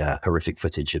the horrific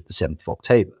footage of the 7th of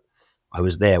October. I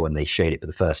was there when they showed it for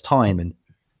the first time, and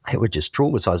they were just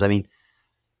traumatized. I mean,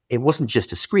 it wasn't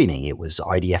just a screening. It was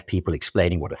IDF people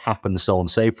explaining what had happened, so on and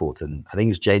so forth. And I think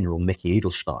it was General Mickey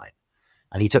Edelstein.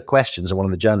 And he took questions, and one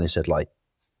of the journalists said, like,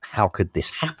 how could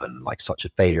this happen? Like such a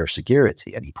failure of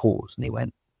security? And he paused and he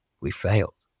went, we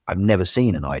failed. I've never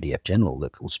seen an IDF general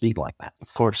that will speak like that.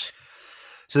 Of course.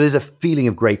 So there's a feeling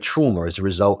of great trauma as a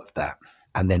result of that.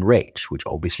 And then rage, which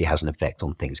obviously has an effect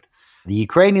on things. The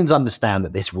Ukrainians understand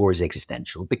that this war is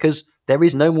existential because there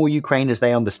is no more Ukraine as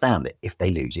they understand it if they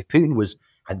lose. If Putin was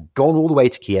had gone all the way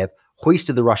to Kiev,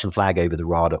 hoisted the Russian flag over the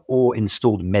Rada, or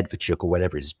installed Medvedchuk or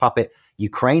whatever it is, puppet,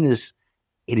 Ukraine, as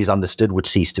it is understood, would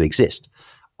cease to exist.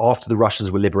 After the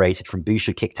Russians were liberated from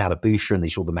Bucha, kicked out of Bucha, and they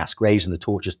saw the mass graves and the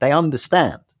tortures, they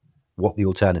understand what the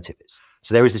alternative is.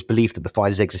 So there is this belief that the fight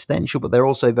is existential, but they're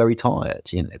also very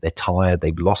tired. You know, they're tired.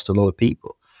 They've lost a lot of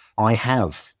people. I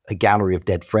have a gallery of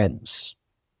dead friends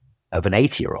of an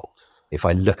 80-year-old. If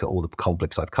I look at all the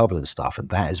conflicts I've covered and stuff, and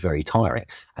that is very tiring.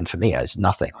 And for me, it's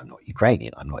nothing. I'm not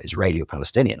Ukrainian. I'm not Israeli or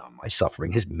Palestinian. My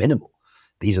suffering is minimal.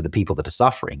 These are the people that are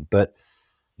suffering. But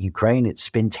Ukraine, it's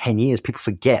been 10 years. People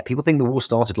forget. People think the war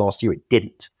started last year. It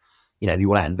didn't. You know, the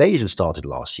all-out invasion started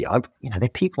last year. They're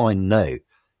people I know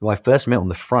who I first met on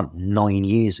the front 9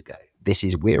 years ago. This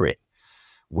is weary.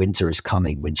 Winter is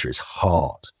coming. Winter is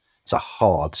hard. It's a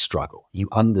hard struggle. You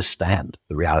understand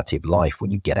the reality of life when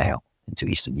you get out into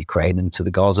eastern Ukraine and to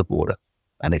the Gaza border,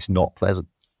 and it's not pleasant.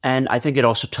 And I think it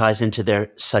also ties into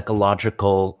their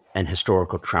psychological and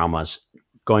historical traumas,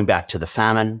 going back to the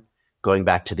famine, going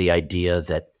back to the idea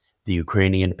that the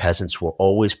Ukrainian peasants were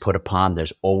always put upon.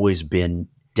 There's always been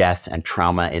death and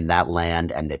trauma in that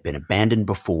land, and they've been abandoned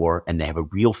before, and they have a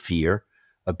real fear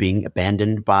of being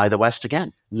abandoned by the West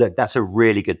again. Look, that's a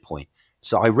really good point.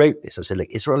 So I wrote this. I said, look,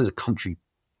 Israel is a country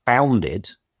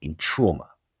founded in trauma,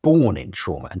 born in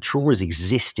trauma, and trauma has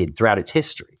existed throughout its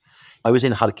history. I was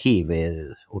in Kharkiv,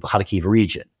 or the Kharkiv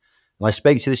region, and I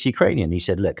spoke to this Ukrainian. He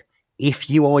said, look,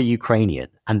 if you are Ukrainian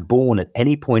and born at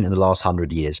any point in the last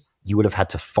 100 years, you would have had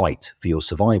to fight for your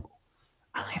survival.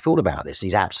 And I thought about this.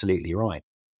 He's absolutely right.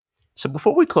 So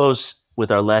before we close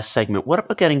with our last segment, what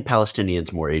about getting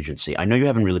Palestinians more agency? I know you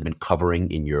haven't really been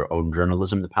covering in your own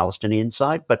journalism the Palestinian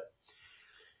side, but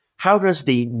how does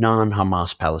the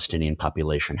non-Hamas Palestinian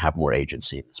population have more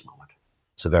agency in this moment?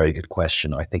 It's a very good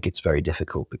question. I think it's very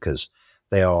difficult because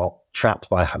they are trapped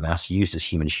by Hamas, used as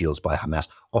human shields by Hamas,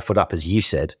 offered up, as you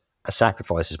said, as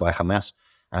sacrifices by Hamas.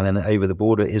 And then over the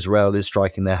border, Israel is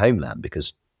striking their homeland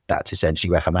because that's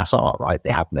essentially where Hamas are, right? They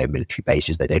have no military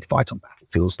bases. They don't fight on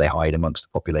battlefields. They hide amongst the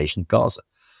population of Gaza.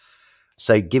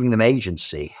 So giving them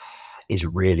agency is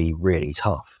really, really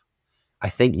tough. I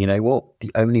think, you know what,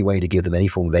 the only way to give them any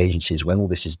form of agency is when all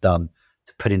this is done,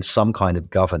 to put in some kind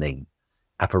of governing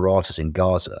apparatus in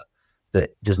Gaza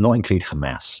that does not include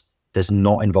Hamas, does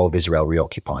not involve Israel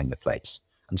reoccupying the place,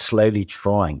 and slowly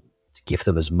trying to give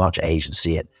them as much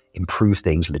agency and improve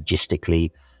things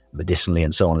logistically, medicinally,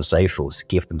 and so on and so forth, to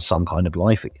give them some kind of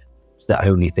life again. It's the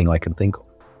only thing I can think of.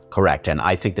 Correct. And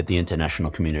I think that the international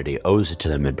community owes it to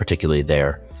them, and particularly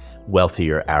their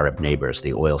wealthier Arab neighbors,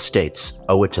 the oil states,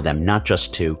 owe it to them not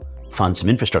just to fund some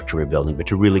infrastructure rebuilding, but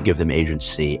to really give them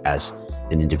agency as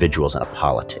an individuals and a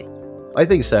polity. I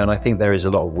think so, and I think there is a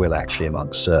lot of will actually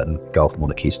amongst certain Gulf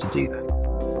monarchies to do that.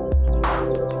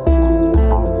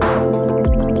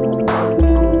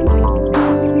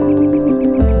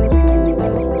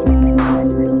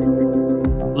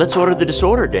 Let's order the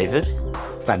disorder, David.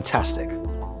 Fantastic.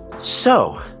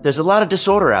 So, there's a lot of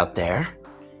disorder out there,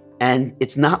 and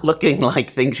it's not looking like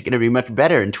things are going to be much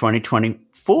better in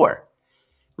 2024.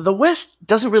 The West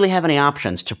doesn't really have any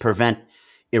options to prevent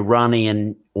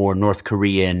Iranian or North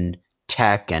Korean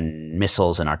tech and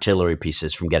missiles and artillery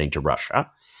pieces from getting to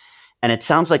Russia. And it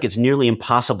sounds like it's nearly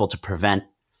impossible to prevent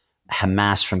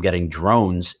Hamas from getting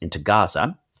drones into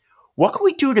Gaza. What can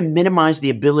we do to minimize the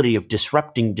ability of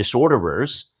disrupting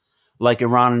disorderers like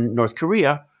Iran and North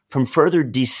Korea from further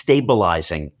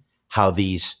destabilizing how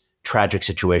these tragic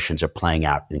situations are playing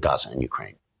out in Gaza and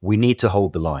Ukraine? We need to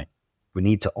hold the line. We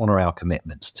need to honor our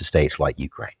commitments to states like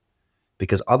Ukraine,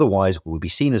 because otherwise we'll be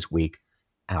seen as weak.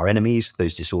 Our enemies,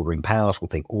 those disordering powers, will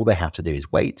think all they have to do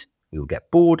is wait. We will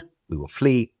get bored. We will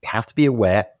flee. We have to be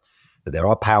aware that there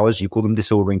are powers, you call them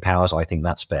disordering powers, I think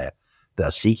that's fair, that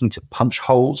are seeking to punch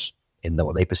holes in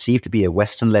what they perceive to be a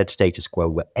Western-led status quo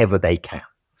wherever they can.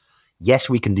 Yes,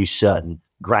 we can do certain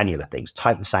granular things,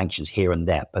 tighten sanctions here and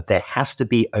there, but there has to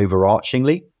be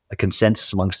overarchingly a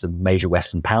consensus amongst the major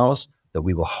Western powers that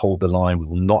we will hold the line, we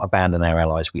will not abandon our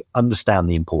allies. We understand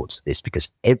the importance of this, because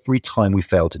every time we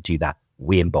fail to do that,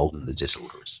 we embolden the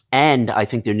disorderers. And I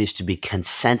think there needs to be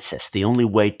consensus. The only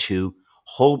way to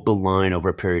hold the line over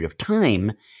a period of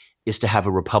time is to have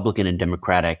a Republican and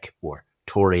Democratic, or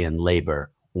Tory and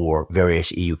Labour, or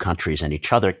various EU countries and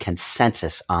each other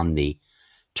consensus on the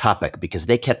topic, because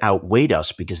they can outweigh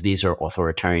us, because these are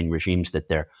authoritarian regimes that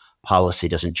their policy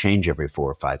doesn't change every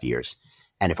 4 or 5 years.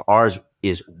 And if ours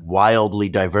is wildly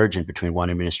divergent between one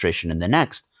administration and the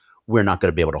next, we're not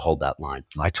going to be able to hold that line.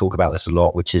 I talk about this a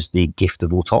lot, which is the gift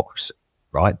of autocracy,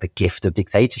 right? The gift of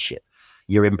dictatorship.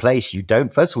 you're in place. You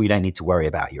don't, first of all, you don't need to worry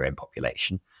about your own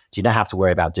population. So you don't have to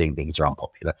worry about doing things that are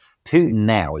unpopular. Putin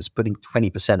now is putting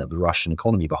 20% of the Russian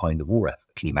economy behind the war effort.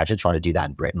 Can you imagine trying to do that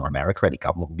in Britain or America? Any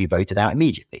government would be voted out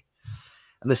immediately.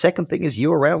 And the second thing is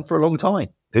you're around for a long time.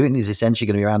 Putin is essentially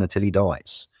going to be around until he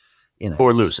dies.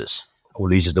 Or loses. Or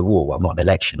loses the war. Well, not an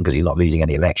election, because he's not losing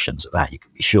any elections of that, you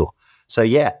can be sure. So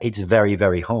yeah, it's very,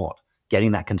 very hard.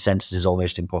 Getting that consensus is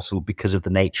almost impossible because of the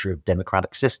nature of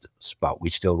democratic systems. But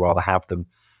we'd still rather have them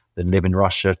than live in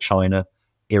Russia, China,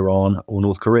 Iran, or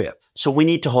North Korea. So we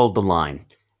need to hold the line.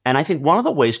 And I think one of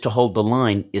the ways to hold the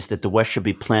line is that the West should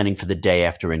be planning for the day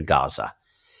after in Gaza.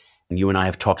 And you and I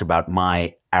have talked about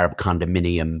my Arab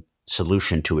condominium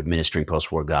solution to administering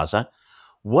post-war Gaza.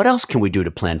 What else can we do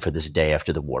to plan for this day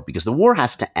after the war? Because the war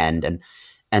has to end,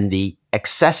 and the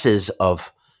excesses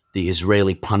of the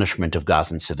Israeli punishment of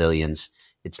Gazan civilians,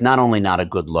 it's not only not a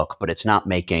good look, but it's not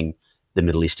making the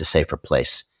Middle East a safer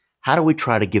place. How do we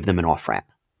try to give them an off-ramp?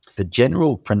 The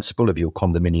general principle of your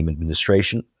condominium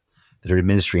administration that are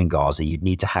administering Gaza, you'd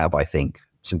need to have, I think,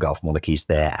 some Gulf monarchies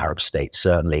there, Arab states,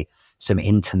 certainly, some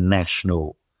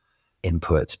international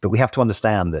input. But we have to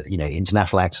understand that,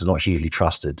 international actors are not hugely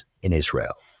trusted in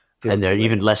Israel. And they're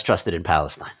even less trusted in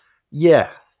Palestine. Yeah,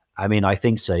 I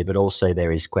think so. But also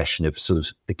there is question of sort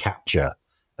of the capture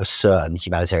of certain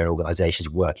humanitarian organizations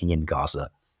working in Gaza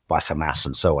by Hamas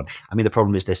and so on. The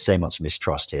problem is there's so much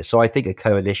mistrust here. So I think a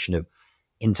coalition of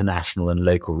international and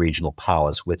local regional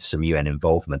powers with some UN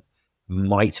involvement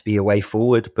might be a way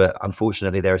forward. But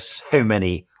unfortunately, there are so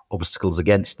many obstacles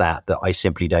against that I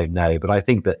simply don't know. But I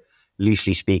think that,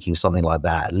 loosely speaking, something like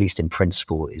that, at least in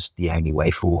principle, is the only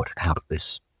way forward out of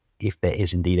this, if there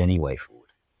is indeed any way forward.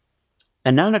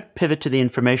 And now to pivot to the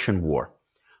information war.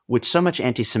 With so much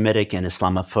anti-Semitic and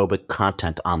Islamophobic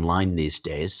content online these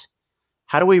days,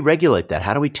 how do we regulate that?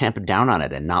 How do we tamp down on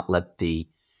it and not let the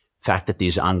fact that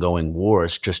these ongoing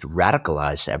wars just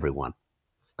radicalize everyone?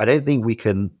 I don't think we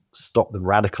can stop them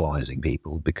radicalizing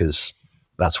people, because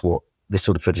that's what this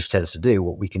sort of footage tends to do.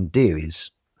 What we can do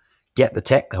is get the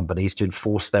tech companies to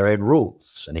enforce their own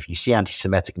rules. And if you see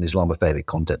anti-Semitic and Islamophobic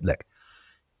content, look,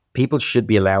 people should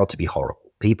be allowed to be horrible.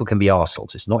 People can be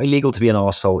arseholes. It's not illegal to be an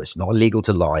arsehole. It's not illegal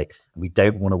to lie. We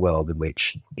don't want a world in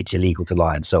which it's illegal to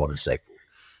lie, and so on and so forth.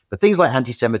 But things like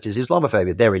anti-Semitism,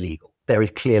 Islamophobia, they're illegal. There are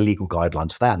clear legal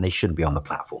guidelines for that, and they shouldn't be on the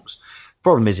platforms. The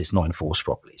problem is it's not enforced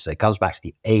properly. So it comes back to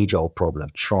the age-old problem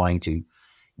of trying to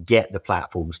get the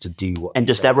platforms to do what. And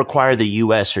does that require the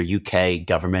US or UK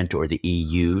government or the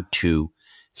EU to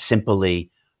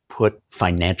simply put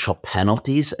financial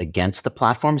penalties against the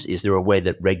platforms? Is there a way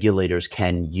that regulators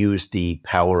can use the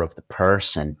power of the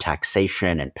purse and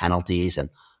taxation and penalties and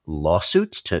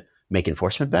lawsuits to make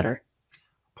enforcement better?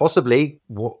 Possibly.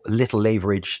 What little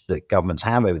leverage that governments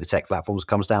have over the tech platforms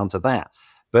comes down to that.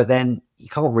 But then you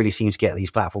can't really seem to get these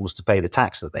platforms to pay the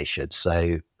tax that they should.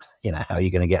 So, how are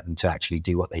you going to get them to actually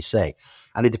do what they say?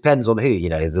 And it depends on who.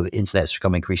 The internet's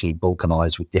become increasingly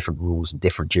balkanized with different rules and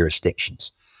different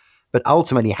jurisdictions. But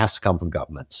ultimately, it has to come from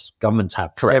governments. Governments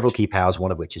have several key powers,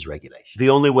 one of which is regulation. The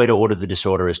only way to order the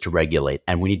disorder is to regulate,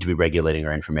 and we need to be regulating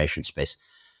our information space.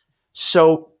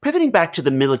 So, pivoting back to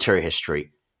the military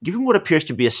history, given what appears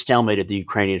to be a stalemate at the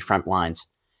Ukrainian front lines,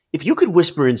 if you could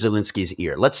whisper in Zelensky's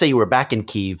ear, let's say you were back in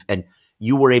Kyiv and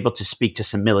you were able to speak to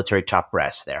some military top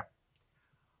brass there,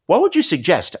 what would you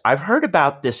suggest? I've heard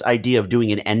about this idea of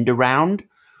doing an end around,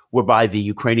 whereby the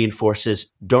Ukrainian forces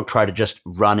don't try to just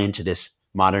run into this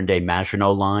modern-day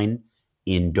Maginot Line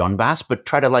in Donbass, but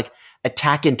try to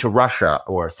attack into Russia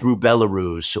or through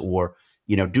Belarus or,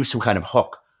 do some kind of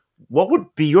hook. What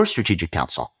would be your strategic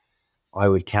counsel? I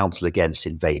would counsel against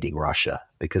invading Russia,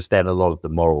 because then a lot of the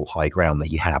moral high ground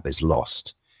that you have is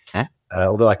lost. Okay.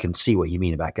 Although I can see what you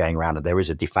mean about going around, and there is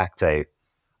a de facto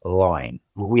line.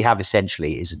 What we have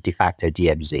essentially is a de facto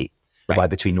DMZ, right,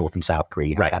 between North and South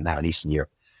Korea, right, and now in Eastern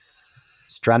Europe.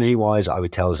 Strategy-wise, I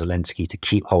would tell Zelensky to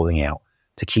keep holding out,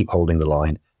 to keep holding the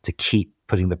line, to keep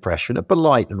putting the pressure in a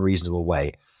polite and reasonable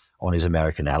way on his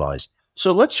American allies.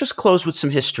 So let's just close with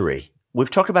some history. We've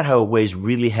talked about how it weighs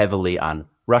really heavily on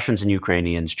Russians and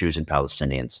Ukrainians, Jews and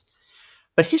Palestinians.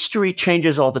 But history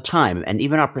changes all the time, and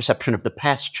even our perception of the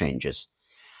past changes.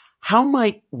 How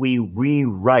might we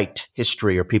rewrite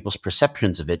history or people's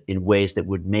perceptions of it in ways that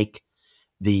would make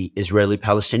the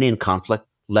Israeli-Palestinian conflict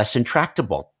less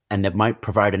intractable, and that might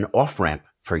provide an off-ramp,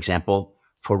 for example,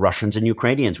 for Russians and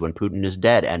Ukrainians when Putin is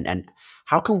dead? And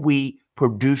how can we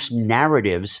produce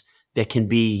narratives that can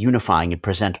be unifying and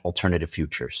present alternative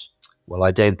futures? Well,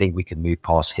 I don't think we can move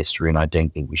past history, and I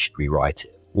don't think we should rewrite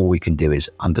it. All we can do is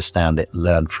understand it,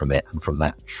 learn from it, and from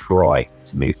that, try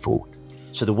to move forward.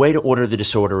 So the way to order the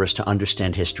disorder is to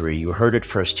understand history. You heard it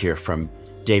first here from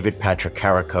David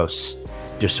Patrikarakos,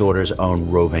 Disorder's own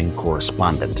roving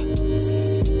correspondent.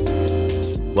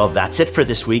 Well, that's it for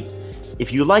this week.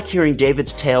 If you like hearing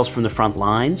David's tales from the front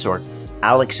lines, or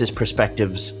Alex's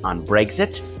perspectives on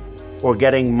Brexit, or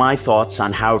getting my thoughts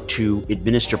on how to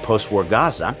administer post-war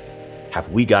Gaza, have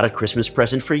we got a Christmas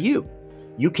present for you?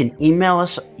 You can email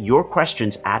us your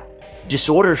questions at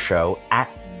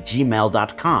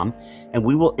disordershow@gmail.com, and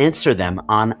we will answer them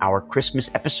on our Christmas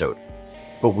episode.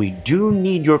 But we do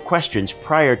need your questions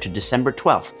prior to December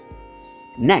 12th.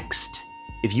 Next,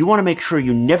 if you want to make sure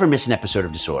you never miss an episode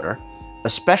of Disorder,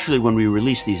 especially when we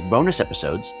release these bonus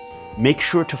episodes, make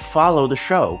sure to follow the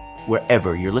show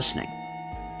wherever you're listening.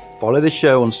 Follow the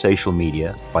show on social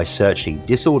media by searching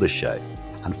Disorder Show.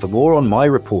 And for more on my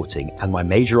reporting and my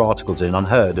major articles in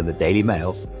Unheard and the Daily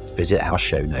Mail, visit our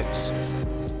show notes.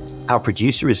 Our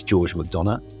producer is George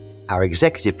McDonough. Our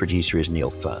executive producer is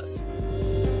Neil Fern.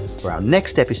 For our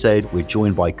next episode, we're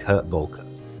joined by Kurt Volker,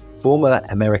 former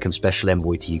American Special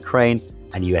Envoy to Ukraine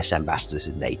and US Ambassador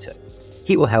to NATO.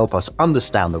 He will help us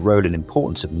understand the role and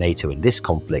importance of NATO in this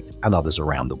conflict and others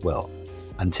around the world.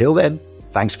 Until then,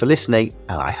 thanks for listening,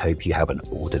 and I hope you have an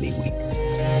orderly week.